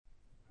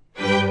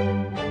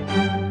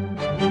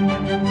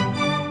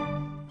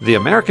The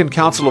American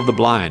Council of the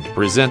Blind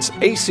presents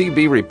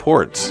ACB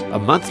Reports, a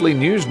monthly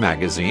news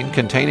magazine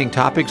containing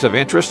topics of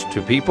interest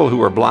to people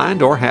who are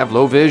blind or have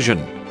low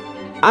vision.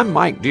 I'm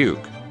Mike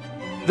Duke.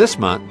 This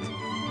month,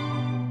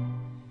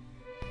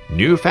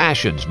 new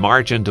fashions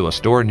march into a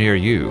store near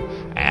you,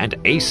 and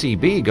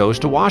ACB goes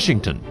to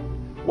Washington.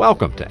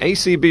 Welcome to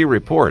ACB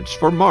Reports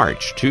for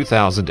March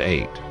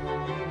 2008.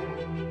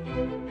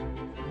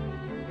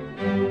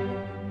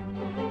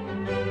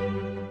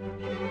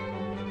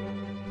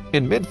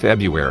 In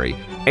mid-February,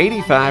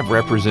 85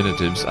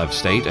 representatives of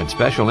state and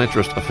special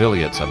interest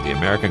affiliates of the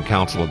American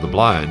Council of the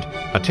Blind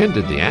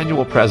attended the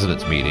annual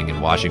President's Meeting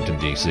in Washington,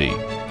 D.C.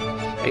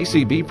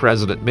 ACB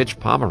President Mitch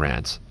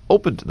Pomerantz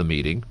opened the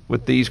meeting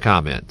with these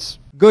comments.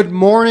 Good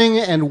morning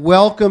and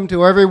welcome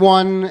to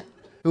everyone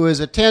who is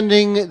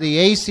attending the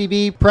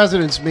ACB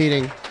President's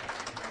Meeting.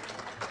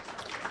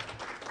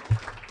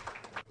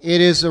 It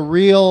is a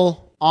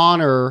real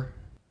honor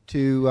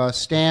to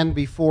stand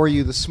before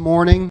you this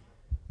morning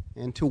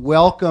and to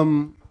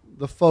welcome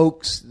the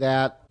folks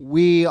that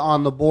we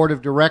on the Board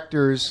of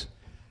Directors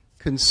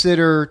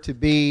consider to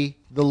be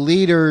the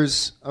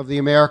leaders of the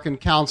American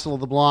Council of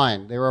the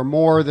Blind. There are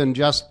more than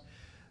just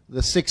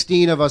the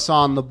 16 of us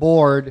on the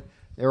board.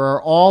 There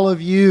are all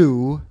of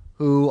you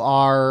who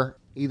are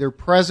either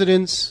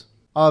presidents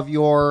of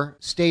your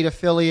state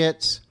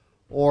affiliates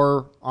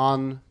or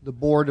on the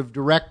Board of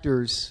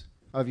Directors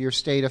of your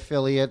state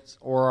affiliates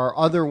or are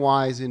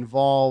otherwise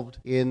involved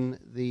in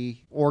the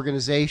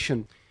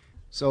organization.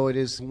 So it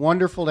is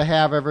wonderful to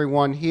have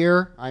everyone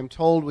here. I'm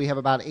told we have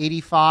about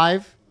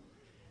 85,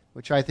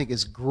 which I think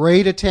is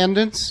great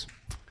attendance.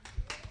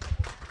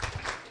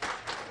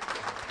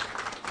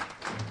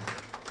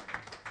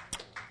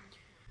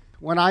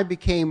 When I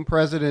became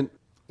president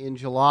in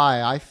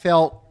July, I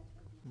felt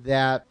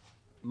that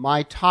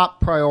my top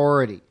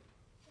priority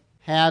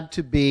had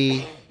to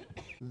be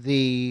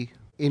the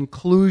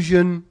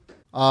inclusion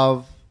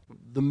of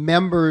the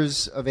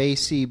members of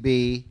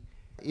ACB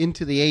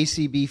into the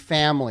ACB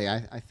family.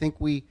 I think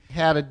we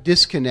had a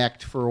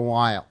disconnect for a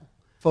while.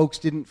 Folks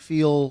didn't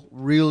feel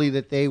really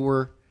that they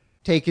were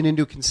taken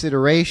into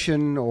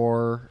consideration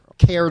or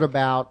cared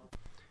about,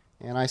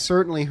 and I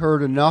certainly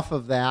heard enough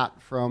of that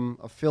from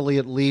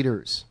affiliate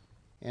leaders.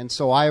 And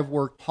so I have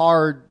worked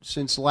hard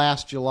since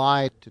last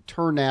July to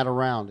turn that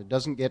around. It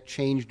doesn't get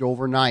changed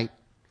overnight,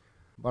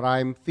 but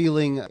I'm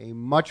feeling a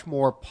much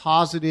more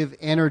positive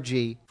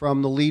energy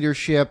from the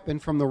leadership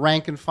and from the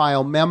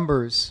rank-and-file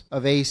members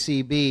of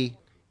ACB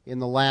in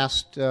the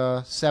last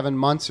 7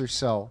 months or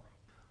so.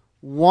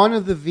 One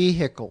of the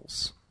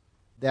vehicles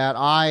that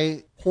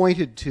I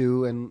pointed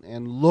to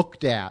and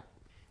looked at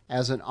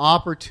as an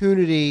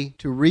opportunity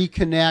to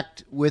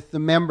reconnect with the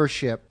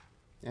membership,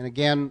 and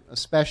again,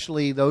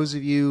 especially those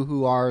of you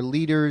who are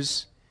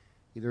leaders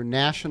either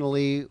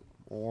nationally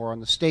or on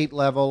the state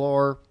level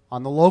or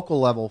on the local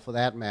level for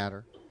that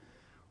matter,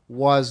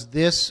 was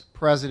this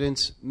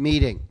President's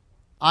Meeting.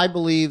 I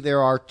believe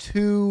there are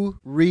two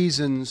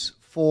reasons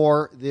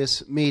for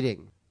this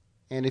meeting.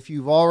 And if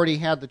you've already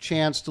had the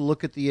chance to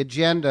look at the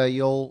agenda,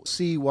 you'll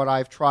see what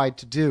I've tried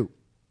to do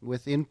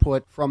with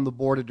input from the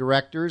Board of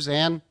Directors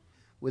and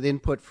with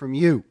input from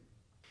you.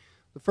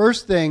 The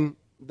first thing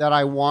that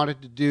I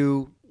wanted to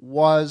do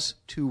was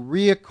to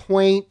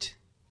reacquaint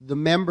the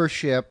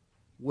membership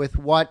with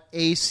what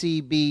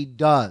ACB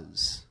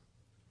does,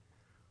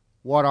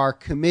 what our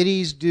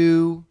committees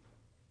do,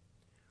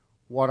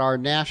 what our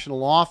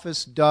national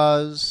office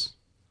does,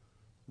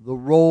 the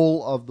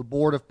role of the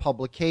Board of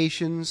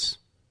Publications.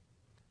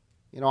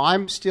 You know,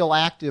 I'm still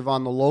active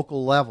on the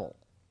local level.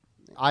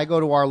 I go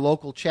to our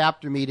local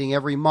chapter meeting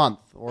every month,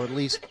 or at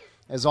least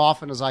as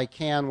often as I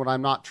can when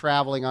I'm not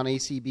traveling on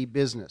ACB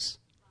business.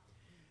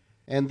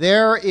 And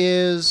there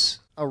is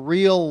a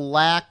real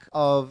lack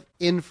of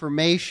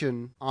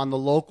information on the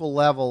local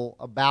level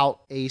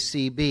about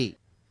ACB.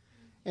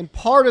 And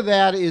part of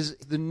that is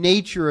the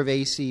nature of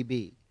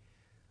ACB.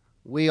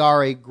 We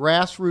are a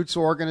grassroots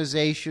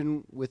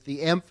organization with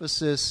the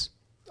emphasis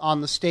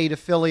on the state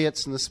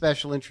affiliates and the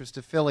special interest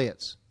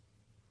affiliates.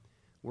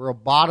 We're a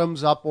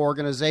bottoms-up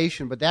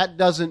organization, but that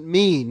doesn't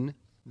mean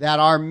that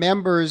our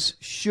members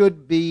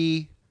should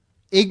be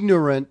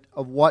ignorant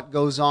of what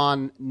goes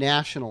on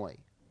nationally.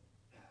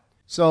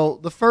 So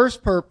the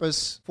first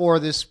purpose for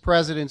this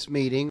President's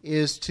Meeting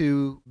is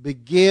to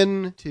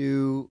begin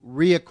to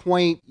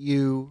reacquaint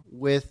you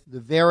with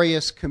the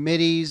various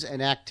committees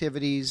and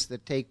activities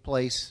that take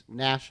place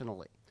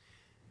nationally.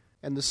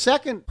 And the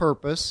second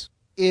purpose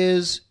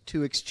is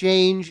to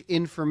exchange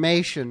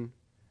information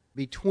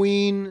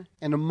between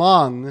and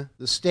among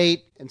the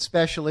state and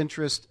special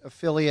interest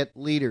affiliate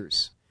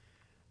leaders.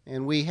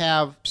 And we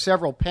have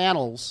several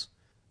panels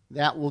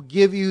that will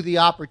give you the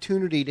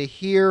opportunity to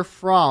hear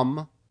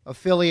from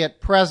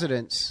affiliate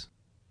presidents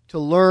to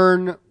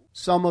learn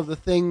some of the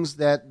things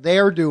that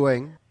they're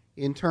doing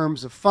in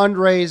terms of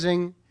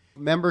fundraising,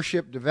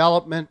 membership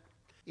development,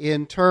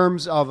 in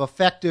terms of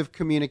effective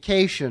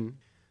communication,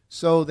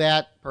 so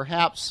that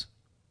perhaps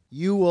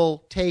you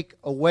will take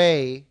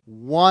away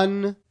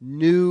one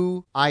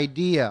new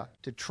idea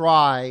to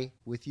try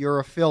with your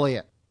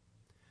affiliate.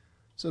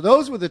 So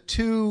those were the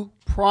two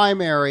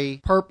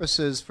primary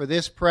purposes for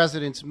this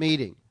President's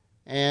meeting.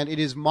 And it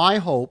is my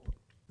hope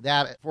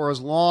that for as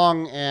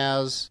long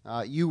as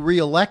you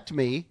re-elect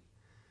me,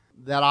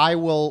 that I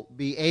will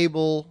be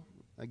able,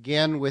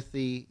 again with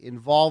the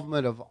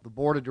involvement of the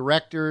Board of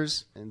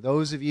Directors and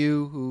those of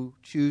you who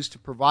choose to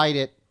provide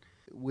it,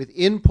 with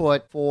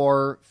input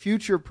for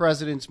future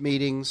President's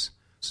meetings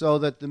so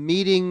that the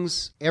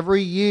meetings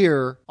every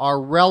year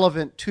are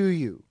relevant to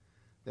you.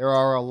 There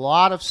are a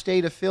lot of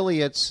state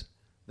affiliates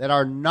that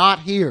are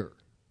not here,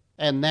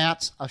 and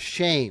that's a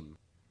shame.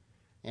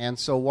 And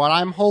so what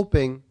I'm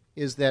hoping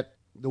is that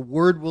the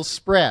word will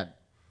spread.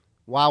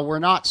 While we're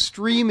not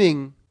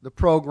streaming the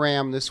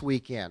program this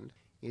weekend,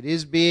 it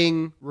is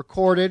being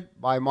recorded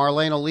by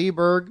Marlena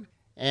Lieberg,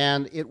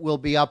 and it will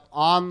be up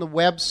on the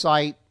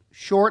website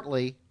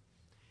shortly.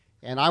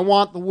 And I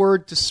want the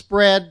word to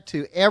spread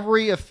to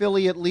every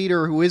affiliate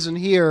leader who isn't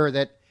here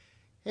that,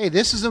 hey,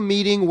 this is a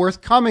meeting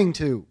worth coming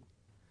to.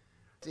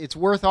 It's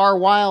worth our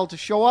while to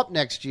show up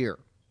next year.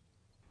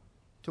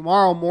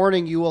 Tomorrow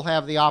morning you will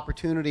have the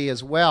opportunity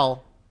as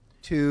well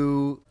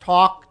to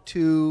talk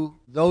to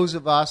those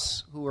of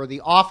us who are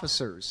the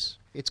officers.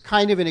 It's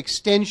kind of an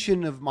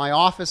extension of my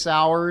office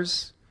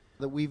hours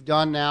that we've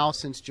done now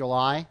since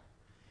July.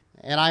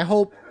 And I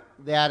hope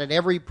that at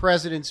every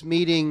President's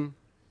meeting,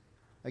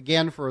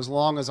 again, for as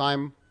long as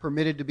I'm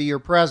permitted to be your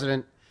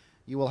president,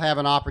 you will have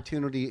an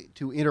opportunity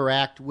to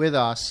interact with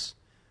us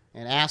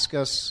and ask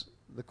us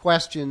the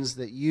questions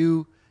that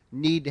you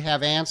need to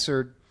have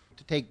answered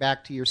to take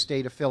back to your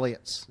state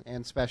affiliates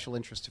and special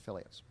interest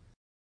affiliates.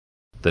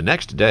 The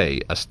next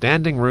day, a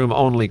standing room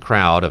only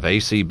crowd of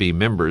ACB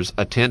members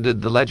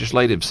attended the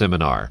legislative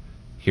seminar.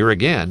 Here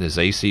again is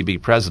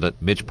ACB President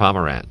Mitch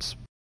Pomerantz.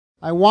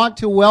 I want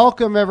to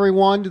welcome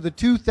everyone to the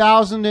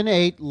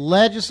 2008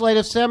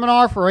 Legislative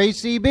Seminar for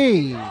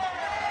ACB.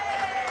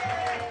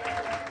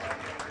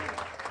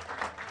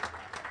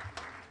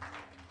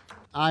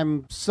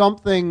 I'm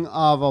something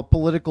of a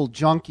political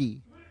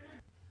junkie.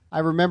 I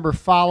remember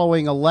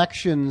following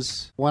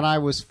elections when I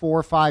was 4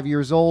 or 5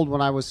 years old,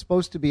 when I was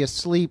supposed to be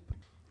asleep.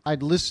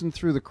 I'd listen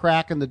through the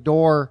crack in the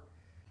door.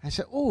 I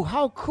said, oh,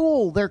 how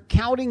cool. They're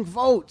counting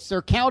votes.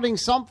 They're counting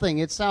something.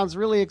 It sounds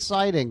really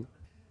exciting.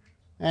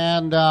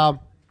 And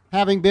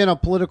having been a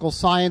political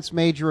science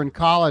major in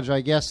college,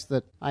 I guess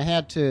that I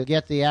had to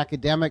get the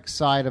academic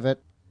side of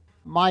it.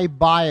 My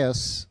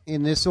bias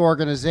in this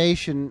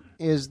organization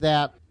is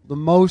that the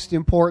most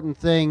important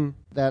thing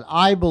that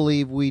I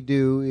believe we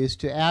do is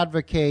to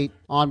advocate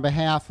on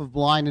behalf of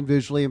blind and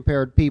visually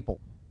impaired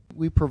people.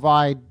 We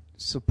provide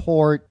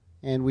support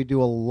and we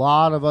do a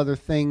lot of other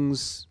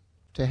things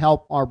to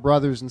help our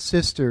brothers and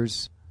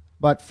sisters.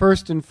 But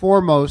first and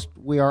foremost,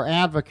 we are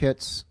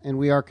advocates and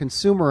we are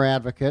consumer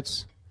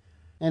advocates.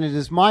 And it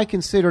is my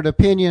considered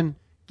opinion,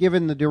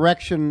 given the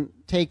direction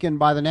taken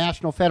by the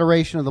National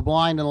Federation of the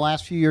Blind in the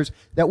last few years,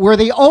 that we're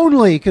the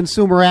only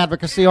consumer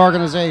advocacy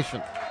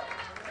organization.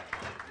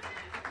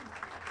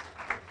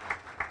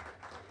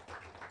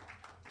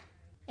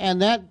 And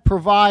that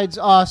provides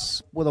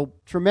us with a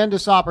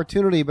tremendous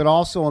opportunity, but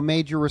also a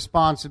major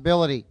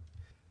responsibility,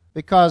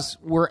 because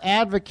we're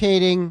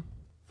advocating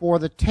for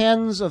the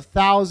tens of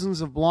thousands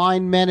of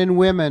blind men and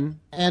women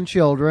and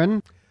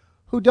children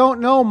who don't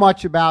know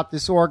much about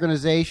this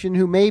organization,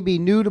 who may be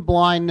new to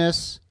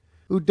blindness,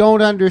 who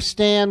don't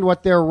understand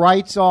what their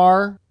rights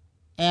are,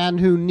 and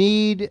who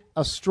need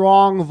a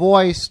strong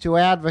voice to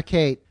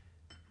advocate.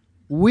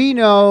 We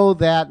know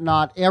that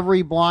not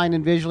every blind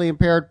and visually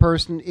impaired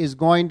person is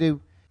going to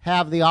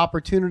have the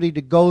opportunity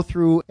to go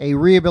through a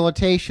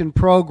rehabilitation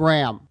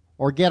program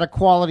or get a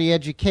quality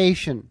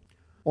education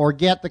or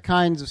get the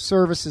kinds of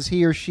services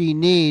he or she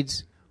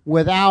needs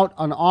without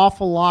an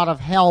awful lot of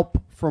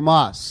help from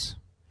us.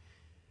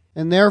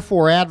 And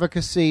therefore,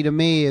 advocacy to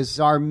me is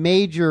our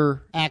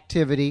major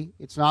activity.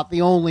 It's not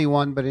the only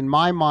one, but in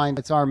my mind,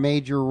 it's our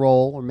major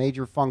role or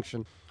major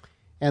function.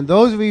 And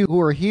those of you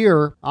who are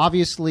here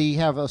obviously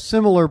have a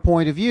similar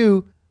point of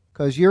view,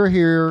 because you're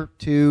here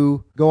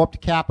to go up to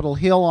Capitol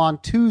Hill on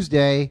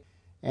Tuesday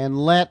and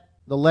let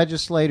the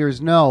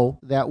legislators know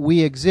that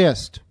we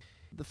exist.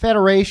 The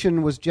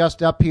Federation was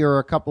just up here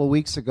a couple of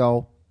weeks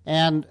ago,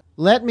 and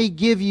let me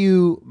give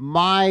you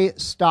my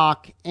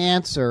stock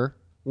answer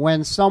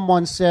when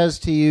someone says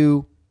to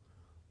you,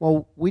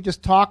 well, we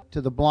just talked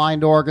to the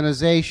blind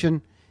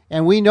organization,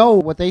 and we know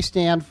what they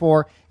stand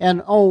for,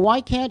 and oh,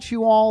 why can't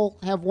you all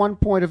have one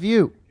point of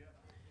view?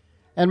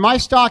 And my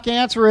stock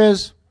answer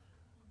is,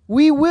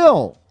 we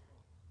will,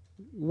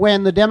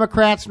 when the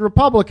Democrats and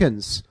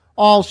Republicans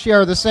all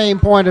share the same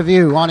point of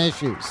view on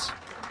issues.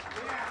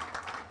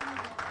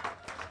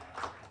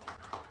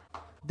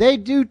 They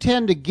do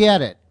tend to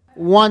get it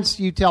once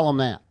you tell them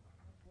that.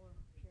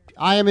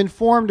 I am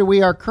informed that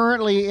we are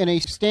currently in a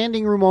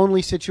standing room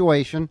only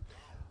situation.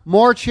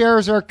 More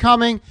chairs are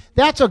coming.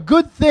 That's a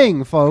good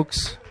thing,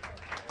 folks.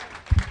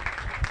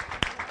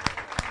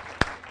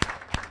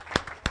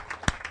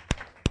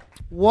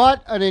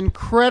 what an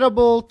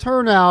incredible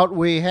turnout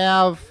we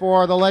have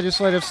for the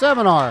legislative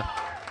seminar.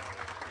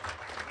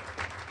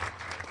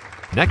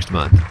 Next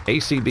month,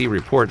 ACB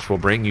Reports will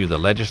bring you the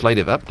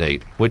legislative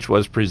update, which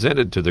was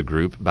presented to the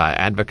group by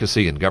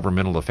Advocacy and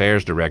Governmental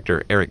Affairs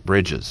Director Eric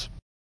Bridges.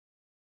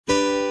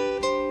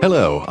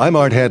 Hello, I'm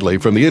Art Hadley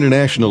from the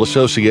International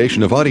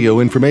Association of Audio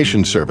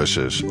Information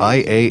Services,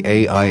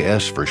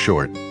 IAAIS for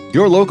short.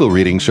 Your local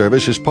reading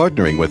service is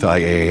partnering with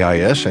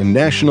IAAIS and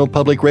National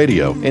Public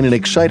Radio in an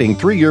exciting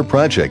 3-year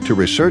project to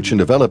research and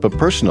develop a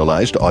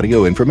personalized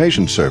audio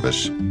information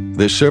service.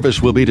 This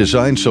service will be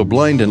designed so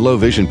blind and low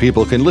vision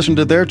people can listen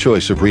to their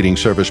choice of reading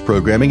service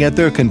programming at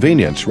their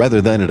convenience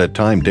rather than at a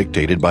time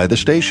dictated by the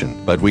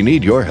station. But we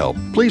need your help.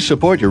 Please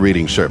support your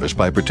reading service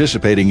by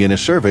participating in a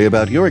survey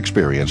about your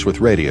experience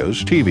with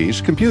radios,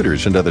 TVs,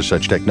 computers, and other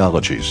such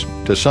technologies.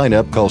 To sign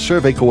up, call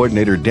Survey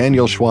Coordinator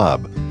Daniel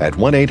Schwab at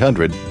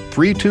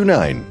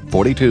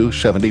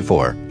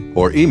 1-800-329-4274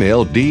 or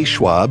email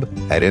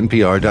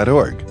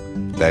dschwab@npr.org.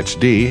 That's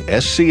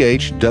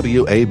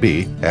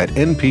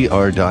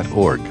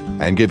DSCHWAB@npr.org.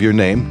 And give your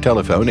name,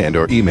 telephone, and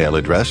or email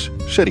address,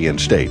 city and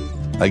state.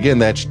 Again,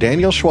 that's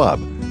Daniel Schwab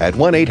at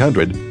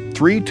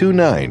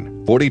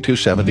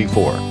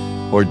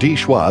 1-800-329-4274 or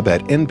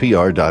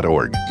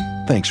dschwab@npr.org.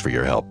 Thanks for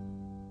your help.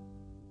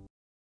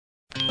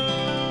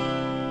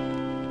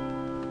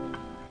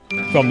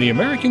 From the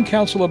American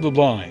Council of the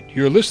Blind,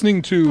 you're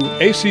listening to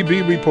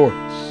ACB Reports.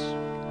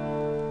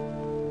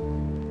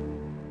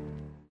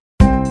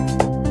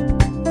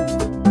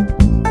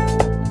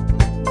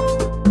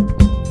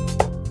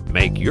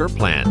 Make your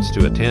plans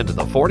to attend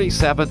the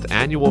 47th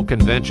Annual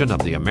Convention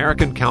of the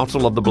American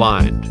Council of the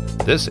Blind.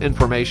 This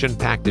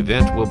information-packed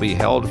event will be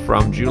held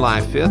from July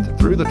 5th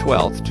through the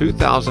 12th,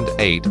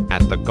 2008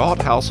 at the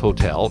Galt House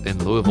Hotel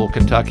in Louisville,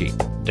 Kentucky.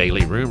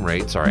 Daily room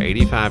rates are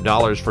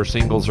 $85 for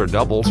singles or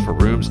doubles for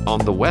rooms on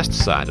the west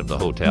side of the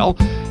hotel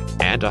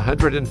and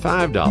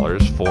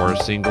 $105 for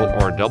single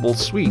or double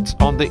suites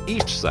on the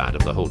east side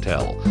of the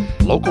hotel.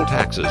 Local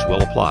taxes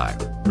will apply.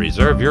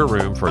 Reserve your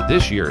room for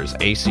this year's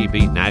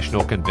ACB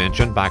National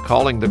Convention by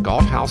calling the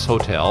Galt House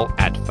Hotel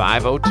at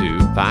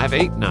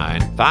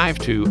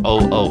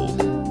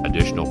 502-589-5200.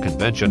 Additional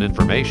convention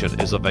information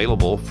is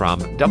available from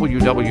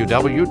www.acb.org.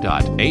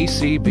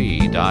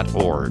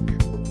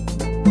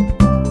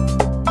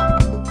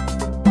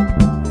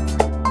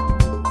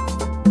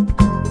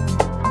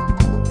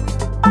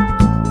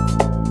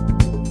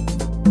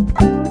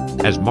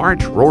 As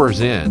March roars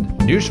in,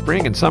 new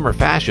spring and summer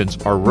fashions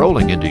are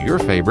rolling into your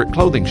favorite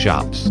clothing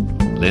shops.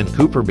 Lynn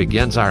Cooper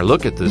begins our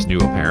look at this new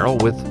apparel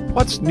with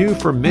what's new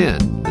for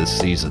men this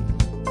season.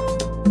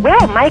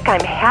 Well, Mike,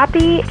 I'm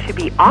happy to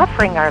be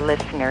offering our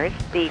listeners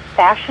the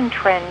Fashion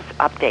Trends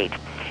Update.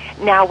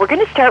 Now, we're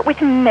going to start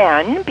with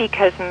men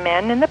because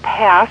men in the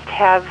past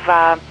have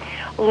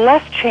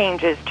less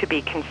changes to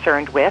be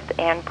concerned with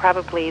and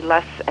probably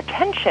less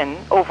attention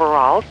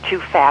overall to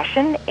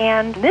fashion.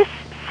 And this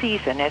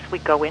season, as we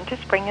go into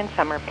spring and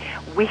summer,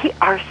 we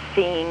are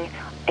seeing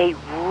a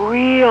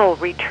real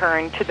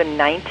return to the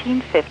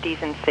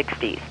 1950s and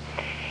 60s.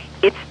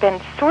 It's been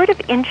sort of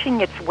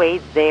inching its way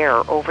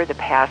there over the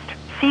past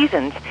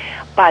seasons,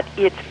 but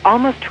it's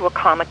almost to a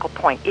comical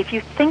point. If you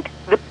think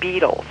the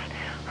Beatles,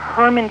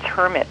 Herman's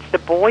Hermits, the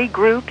boy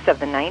groups of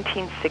the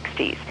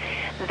 1960s,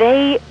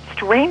 they,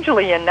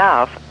 strangely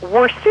enough,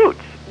 wore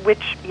suits,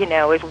 which, you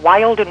know, as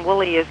wild and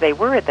woolly as they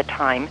were at the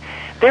time,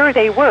 there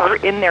they were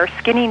in their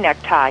skinny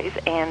neckties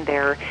and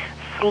their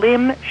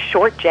slim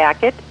short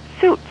jacket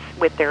suits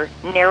with their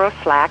narrow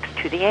slacks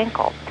to the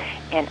ankle.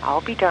 And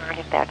I'll be darned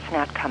if that's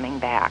not coming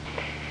back.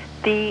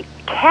 The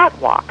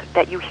catwalk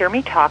that you hear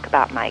me talk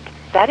about, Mike,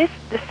 that is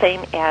the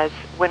same as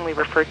when we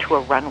refer to a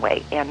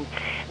runway. And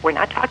we're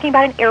not talking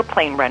about an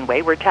airplane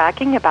runway. We're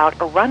talking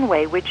about a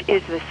runway which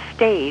is the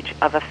stage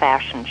of a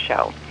fashion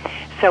show.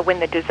 So when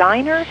the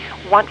designer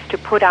wants to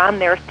put on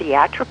their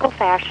theatrical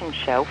fashion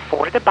show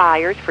for the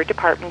buyers, for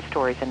department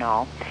stores and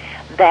all,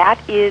 that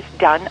is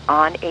done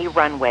on a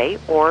runway,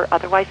 or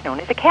otherwise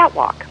known as a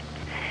catwalk.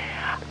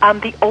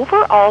 The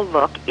overall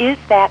look is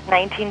that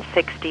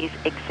 1960s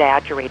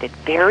exaggerated,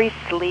 very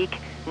sleek,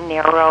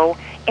 narrow,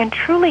 and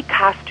truly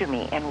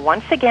costumey. And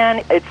once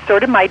again, it's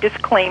sort of my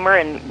disclaimer,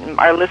 and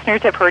our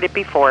listeners have heard it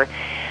before.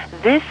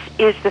 This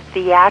is the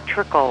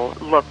theatrical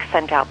look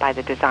sent out by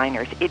the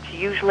designers. It's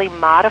usually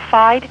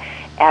modified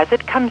as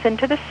it comes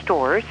into the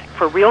stores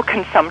for real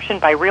consumption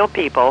by real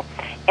people,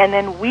 and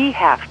then we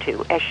have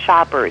to, as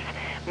shoppers,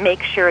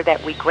 make sure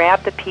that we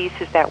grab the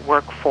pieces that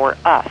work for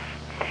us.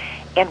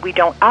 And we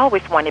don't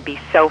always want to be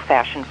so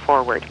fashion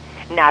forward,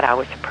 not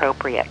always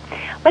appropriate.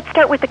 Let's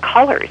start with the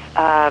colors.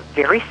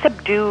 Very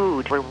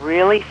subdued. We're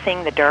really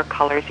seeing the dark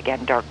colors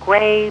again, dark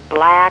gray,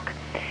 black,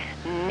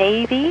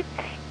 navy.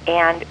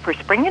 And for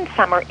spring and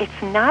summer,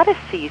 it's not a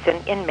season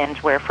in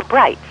menswear for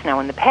brights. Now,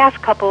 in the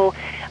past couple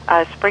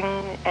spring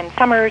and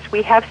summers,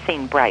 we have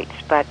seen brights,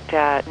 but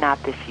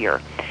not this year.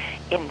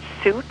 In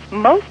suits,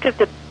 most of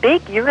the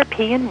big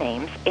European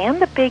names and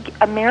the big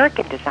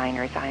American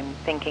designers, I'm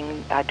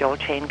thinking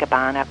Dolce &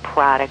 Gabbana,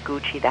 Prada,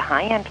 Gucci, the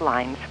high-end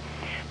lines,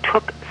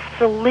 took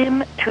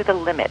slim to the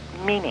limit,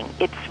 meaning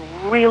it's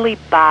really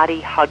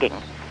body-hugging.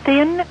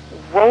 Thin,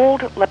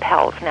 rolled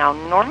lapels. Now,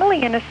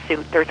 normally in a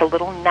suit, there's a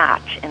little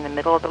notch in the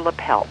middle of the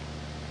lapel.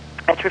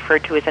 That's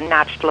referred to as a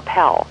notched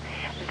lapel.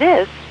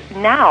 This,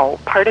 now,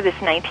 part of this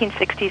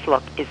 1960s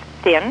look is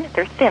thin,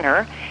 they're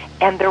thinner,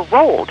 and they're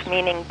rolled,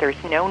 meaning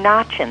there's no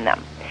notch in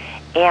them.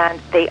 And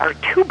they are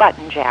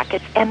two-button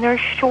jackets, and they're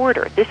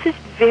shorter. This is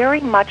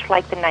very much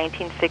like the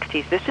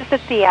 1960s. This is a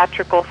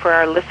theatrical for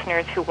our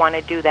listeners who want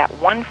to do that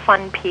one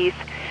fun piece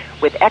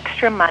with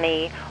extra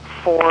money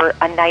for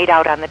a night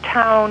out on the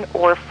town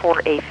or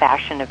for a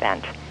fashion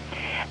event.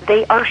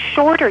 They are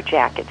shorter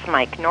jackets,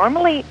 Mike.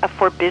 Normally,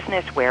 for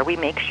business wear, we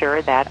make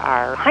sure that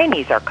our high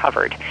knees are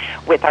covered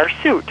with our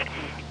suit.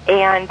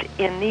 And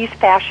in these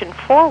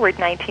fashion-forward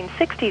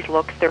 1960s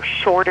looks, they're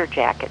shorter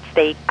jackets.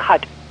 They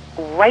cut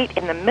right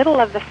in the middle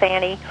of the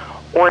fanny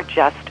or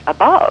just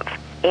above.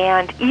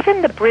 And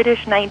even the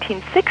British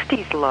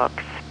 1960s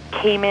looks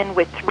came in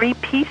with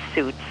three-piece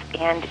suits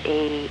and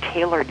a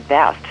tailored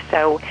vest.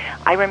 So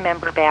I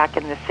remember back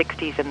in the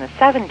 60s and the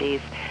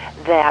 70s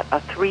that a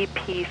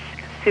three-piece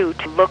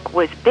suit look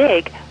was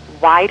big,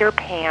 wider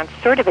pants,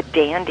 sort of a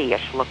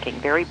dandy-ish looking,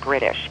 very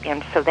British.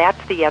 And so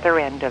that's the other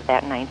end of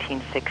that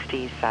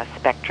 1960s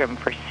spectrum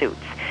for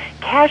suits.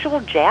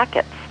 Casual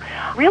jackets.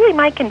 Really,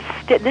 Mike,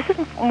 this is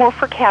more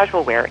for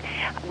casual wear,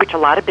 which a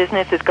lot of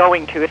business is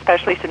going to,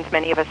 especially since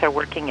many of us are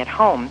working at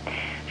home.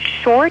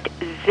 Short,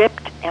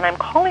 zipped, and I'm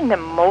calling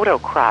them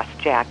motocross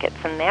jackets,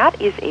 and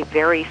that is a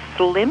very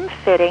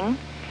slim-fitting,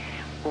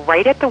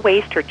 right at the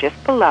waist or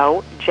just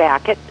below,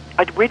 jacket,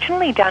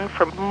 originally done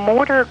for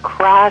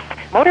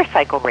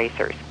motorcycle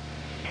racers.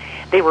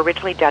 They were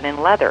originally done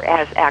in leather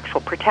as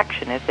actual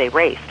protection as they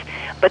raced.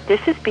 But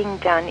this is being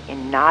done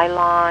in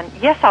nylon,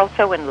 yes,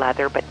 also in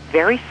leather, but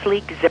very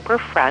sleek zipper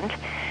front.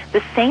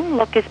 The same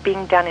look is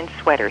being done in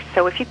sweaters.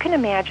 So if you can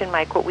imagine,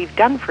 Mike, what we've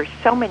done for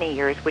so many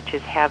years, which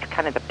is have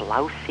kind of the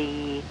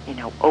blousey,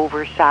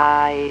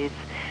 oversized,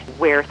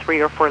 wear 3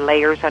 or 4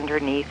 layers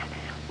underneath,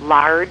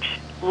 large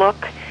look,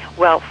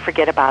 well,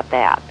 forget about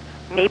that.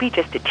 Maybe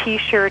just a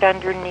T-shirt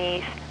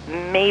underneath,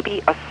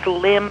 maybe a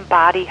slim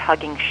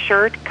body-hugging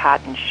shirt,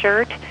 cotton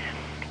shirt.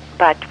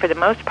 But for the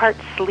most part,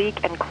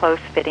 sleek and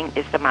close-fitting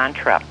is the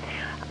mantra.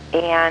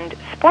 And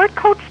sport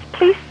coats,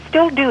 please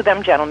still do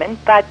them, gentlemen,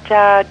 but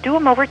do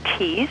them over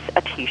tees,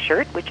 a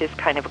T-shirt, which is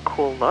kind of a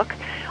cool look,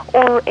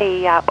 or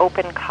a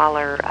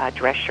open-collar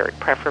dress shirt,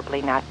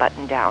 preferably not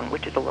buttoned down,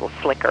 which is a little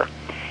slicker.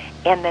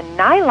 And the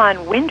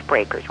nylon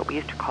windbreakers, what we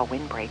used to call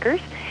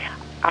windbreakers,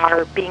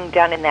 are being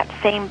done in that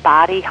same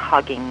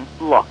body-hugging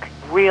look,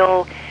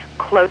 real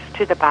close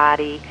to the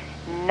body,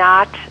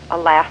 not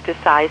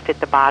elasticized at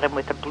the bottom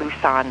with a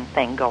blouson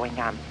thing going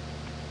on.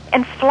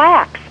 And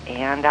slacks,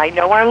 and I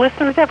know our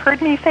listeners have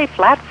heard me say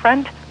flat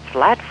front,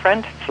 flat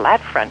front,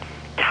 flat front,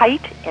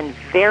 tight and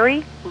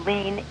very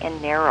lean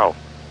and narrow,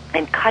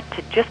 and cut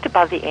to just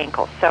above the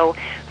ankle. So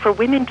for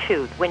women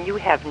too, when you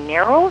have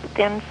narrow,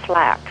 thin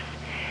slacks,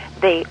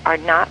 they are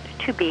not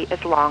to be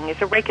as long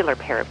as a regular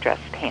pair of dress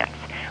pants,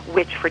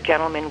 which for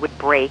gentlemen would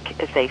break,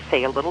 as they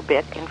say, a little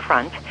bit in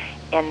front,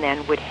 and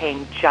then would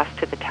hang just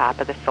to the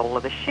top of the sole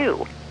of the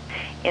shoe.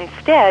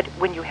 Instead,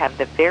 when you have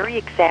the very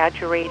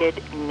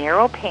exaggerated,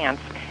 narrow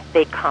pants,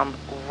 they come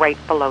right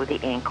below the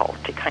ankle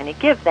to kind of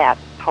give that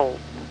whole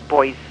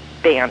boys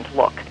band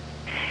look.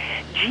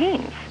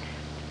 Jeans.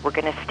 We're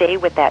going to stay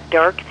with that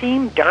dark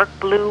theme, dark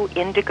blue,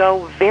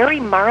 indigo, very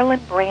Marlon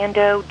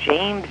Brando,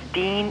 James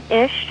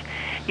Dean-ish.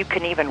 You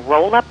can even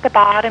roll up the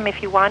bottom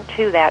if you want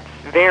to. That's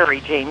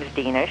very James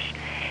Dean-ish.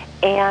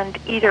 And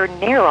either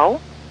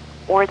narrow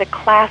or the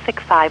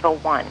classic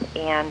 501.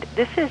 And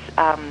this is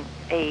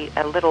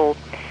a little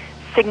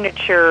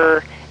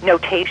signature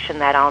notation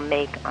that I'll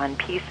make on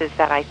pieces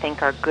that I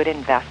think are good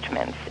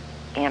investments.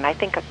 And I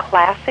think a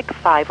classic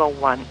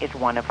 501 is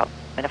one of them.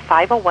 And a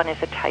 501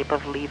 is a type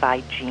of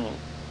Levi jean.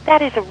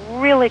 That is a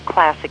really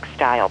classic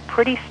style,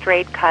 pretty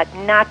straight cut,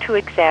 not too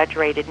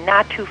exaggerated,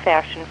 not too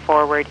fashion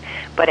forward,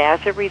 but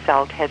as a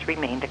result has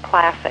remained a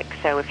classic.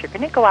 So if you're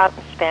going to go out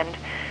and spend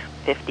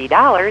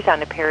 $50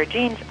 on a pair of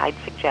jeans, I'd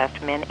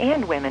suggest men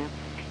and women,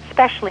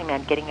 especially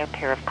men, getting a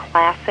pair of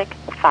classic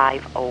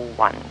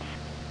 501s.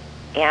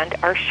 And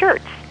our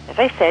shirts. As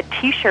I said,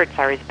 T-shirts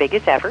are as big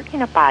as ever,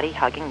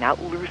 body-hugging,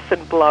 not loose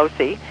and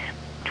blousy.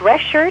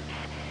 Dress shirts,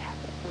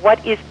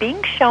 what is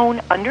being shown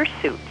under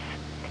suits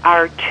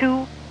are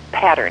 2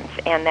 patterns,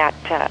 and that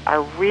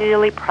are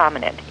really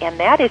prominent. And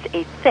that is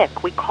a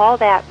thick, we call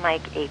that,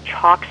 Mike, a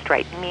chalk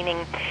stripe,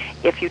 meaning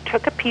if you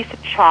took a piece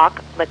of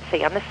chalk, let's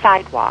say on the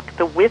sidewalk,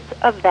 the width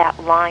of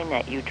that line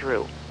that you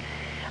drew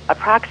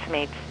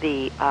approximates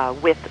the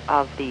width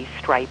of the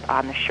stripe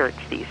on the shirts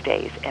these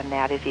days, and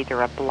that is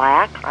either a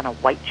black on a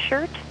white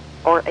shirt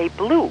or a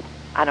blue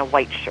on a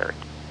white shirt.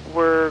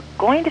 We're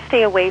going to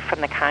stay away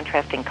from the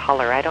contrasting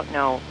color. I don't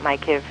know,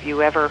 Mike, have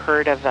you ever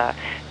heard of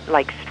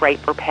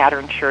stripe or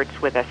pattern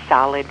shirts with a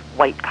solid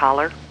white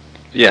collar?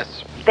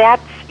 Yes.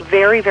 That's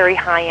very, very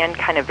high-end,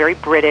 kind of very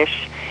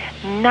British,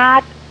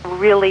 not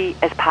really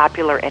as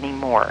popular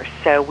anymore.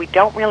 So we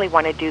don't really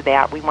want to do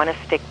that. We want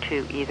to stick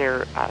to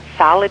either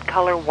solid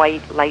color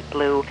white, light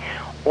blue,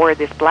 or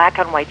this black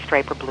on white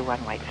stripe or blue on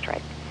white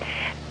stripe.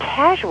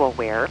 Casual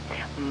wear,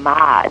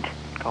 mod,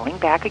 going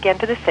back again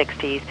to the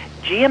 60s,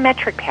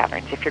 geometric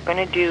patterns. If you're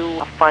going to do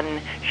a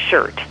fun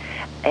shirt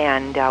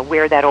and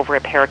wear that over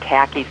a pair of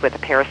khakis with a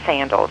pair of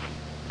sandals,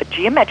 the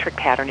geometric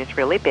pattern is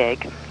really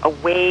big,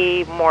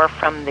 away more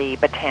from the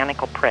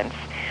botanical prints.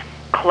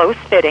 Close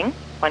fitting,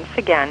 once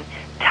again,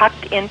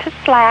 tucked into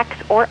slacks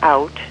or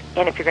out.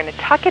 And if you're going to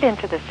tuck it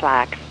into the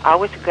slacks,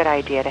 always a good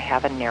idea to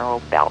have a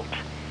narrow belt,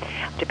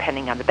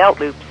 depending on the belt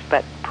loops,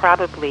 but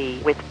probably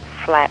with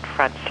flat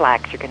front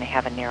slacks, you're going to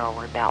have a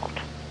narrower belt.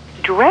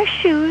 Dress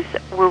shoes,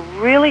 we're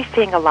really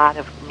seeing a lot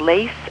of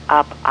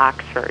lace-up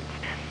Oxfords.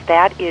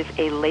 That is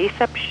a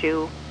lace-up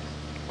shoe,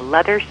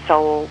 leather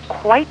sole,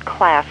 quite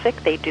classic.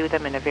 They do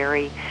them in a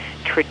very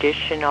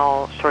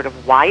traditional, sort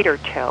of wider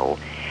toe.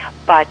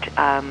 But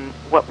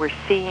what we're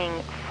seeing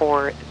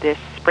for this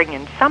spring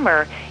and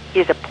summer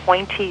is a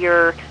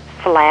pointier,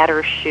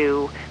 flatter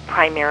shoe,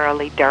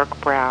 primarily dark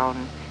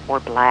brown or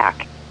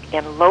black.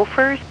 And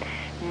loafers,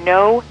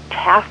 no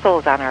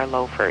tassels on our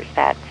loafers.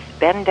 That's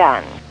been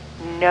done.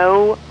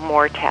 No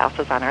more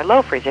tassels on our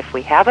loafers. If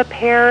we have a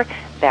pair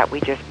that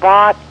we just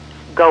bought,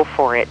 go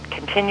for it.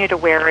 Continue to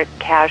wear it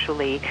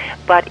casually.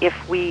 But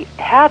if we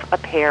have a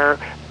pair,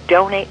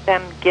 donate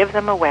them, give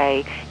them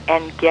away,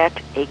 and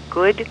get a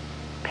good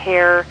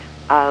pair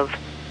of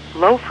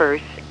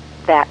loafers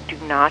that do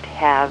not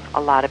have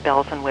a lot of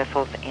bells and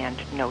whistles and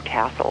no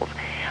tassels.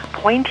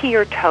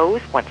 Pointier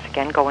toes, once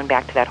again going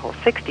back to that whole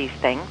 60s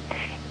thing,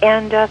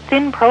 and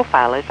thin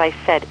profile, as I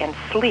said, and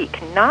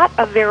sleek. Not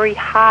a very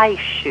high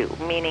shoe,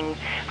 meaning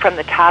from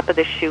the top of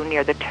the shoe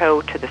near the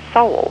toe to the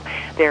sole.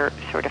 They're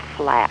sort of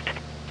flat.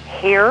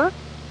 Hair,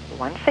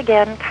 once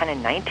again, kind of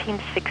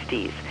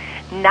 1960s.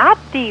 Not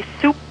the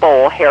soup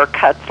bowl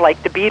haircuts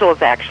like the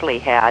Beatles actually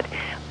had,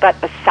 but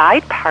a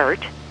side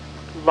part,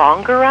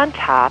 longer on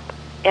top,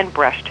 and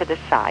brushed to the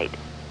side.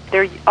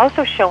 They're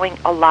also showing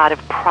a lot of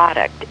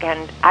product,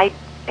 and I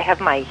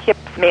have my hip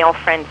male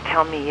friends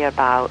tell me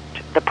about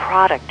the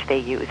product they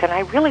use, and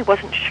I really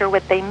wasn't sure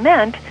what they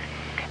meant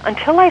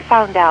until I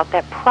found out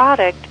that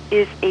product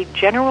is a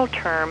general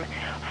term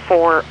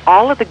for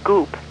all of the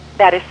goop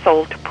that is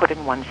sold to put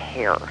in one's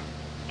hair.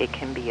 It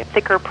can be a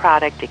thicker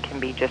product, it can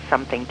be just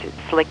something to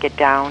slick it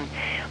down,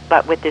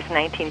 but with this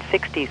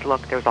 1960s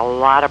look, there's a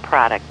lot of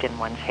product in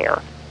one's hair.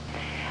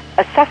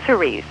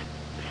 Accessories,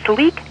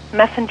 sleek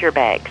messenger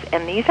bags,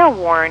 and these are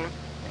worn,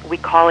 we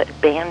call it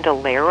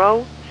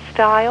bandolero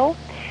style.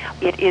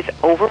 It is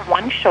over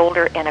one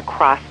shoulder and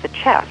across the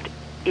chest.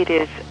 It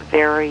is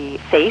very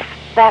safe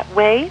that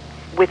way.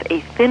 With a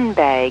thin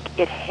bag,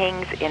 it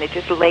hangs and it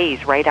just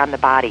lays right on the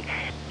body.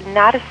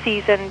 Not a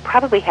season,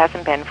 probably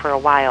hasn't been for a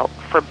while,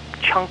 for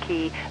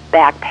chunky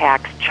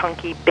backpacks,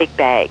 chunky big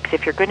bags.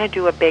 If you're going to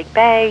do a big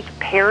bag,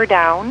 pare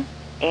down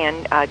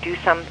and do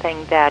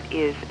something that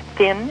is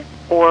thin,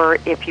 or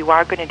if you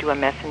are going to do a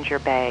messenger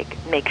bag,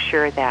 make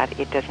sure that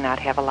it does not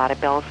have a lot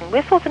of bells and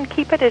whistles, and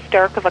keep it as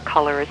dark of a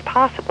color as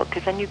possible,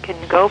 because then you can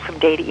go from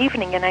day to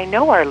evening, and I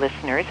know our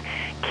listeners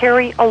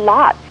carry a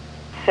lot.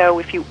 So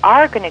if you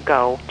are going to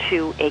go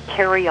to a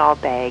carry-all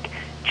bag,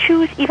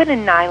 choose even a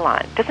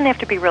nylon. It doesn't have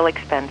to be real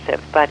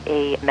expensive, but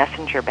a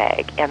messenger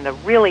bag. And the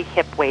really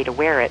hip way to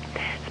wear it,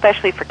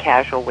 especially for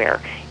casual wear,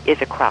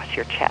 is across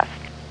your chest.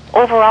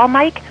 Overall,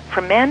 Mike,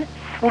 for men,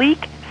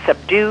 sleek,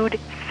 subdued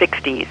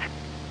 60s.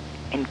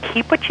 And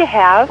keep what you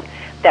have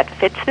that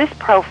fits this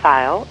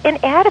profile and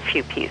add a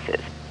few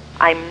pieces.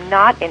 I'm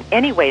not in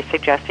any way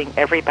suggesting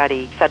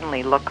everybody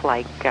suddenly look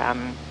like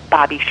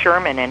Bobby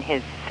Sherman and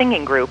his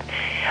singing group,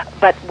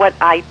 but what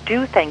I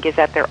do think is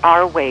that there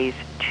are ways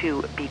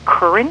to be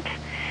current,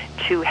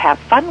 to have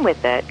fun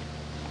with it,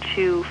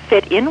 to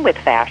fit in with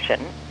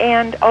fashion,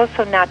 and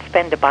also not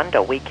spend a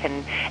bundle. We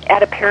can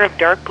add a pair of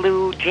dark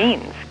blue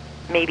jeans,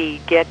 maybe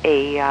get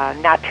a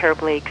not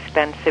terribly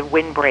expensive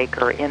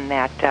windbreaker in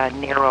that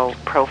narrow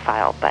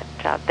profile. But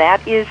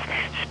that is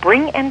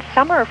spring and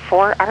summer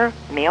for our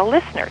male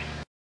listeners.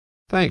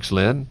 Thanks,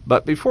 Lynn.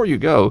 But before you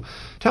go,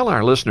 tell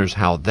our listeners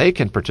how they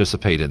can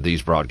participate in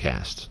these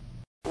broadcasts.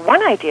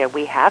 One idea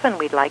we have and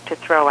we'd like to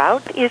throw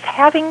out is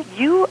having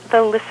you,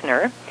 the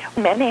listener,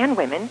 men and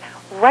women,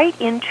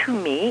 write into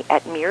me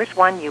at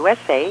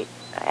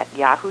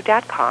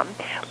mears1usa@yahoo.com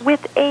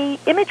with a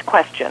image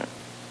question.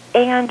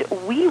 And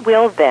we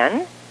will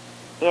then,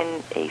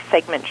 in a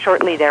segment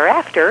shortly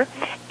thereafter,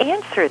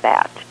 answer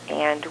that.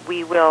 And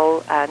we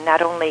will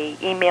not only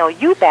email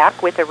you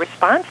back with a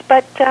response,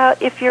 but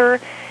if your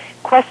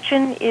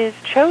question is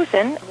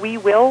chosen, we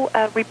will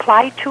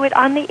reply to it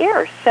on the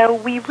air. So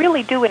we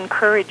really do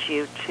encourage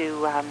you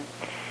to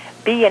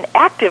be an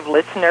active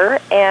listener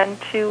and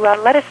to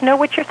let us know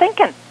what you're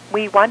thinking.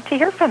 We want to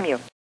hear from you.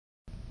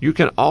 You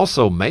can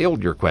also mail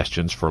your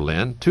questions for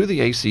Lynn to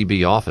the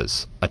ACB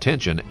office.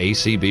 Attention,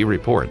 ACB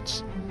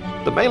reports.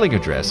 The mailing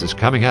address is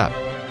coming up.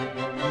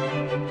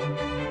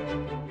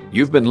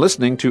 You've been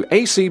listening to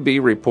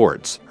ACB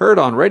Reports, heard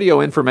on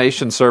Radio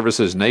Information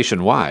Services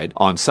nationwide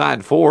on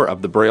Side 4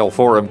 of the Braille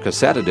Forum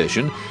Cassette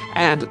Edition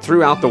and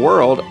throughout the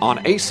world on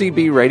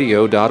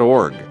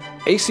acbradio.org.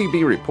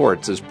 ACB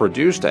Reports is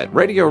produced at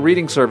Radio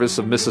Reading Service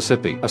of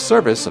Mississippi, a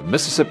service of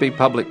Mississippi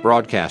Public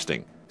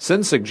Broadcasting.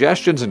 Send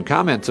suggestions and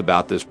comments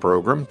about this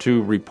program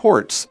to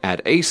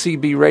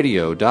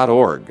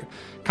reports@acbradio.org.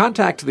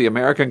 Contact the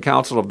American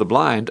Council of the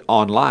Blind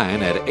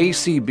online at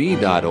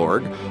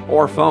acb.org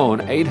or phone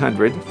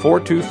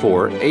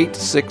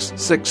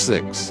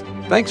 800-424-8666.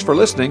 Thanks for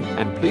listening,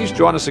 and please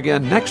join us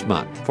again next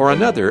month for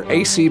another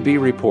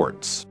ACB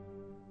Reports.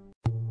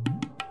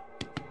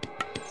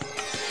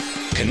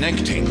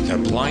 Connecting the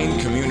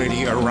blind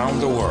community around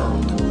the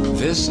world.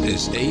 This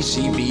is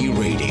ACB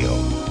Radio.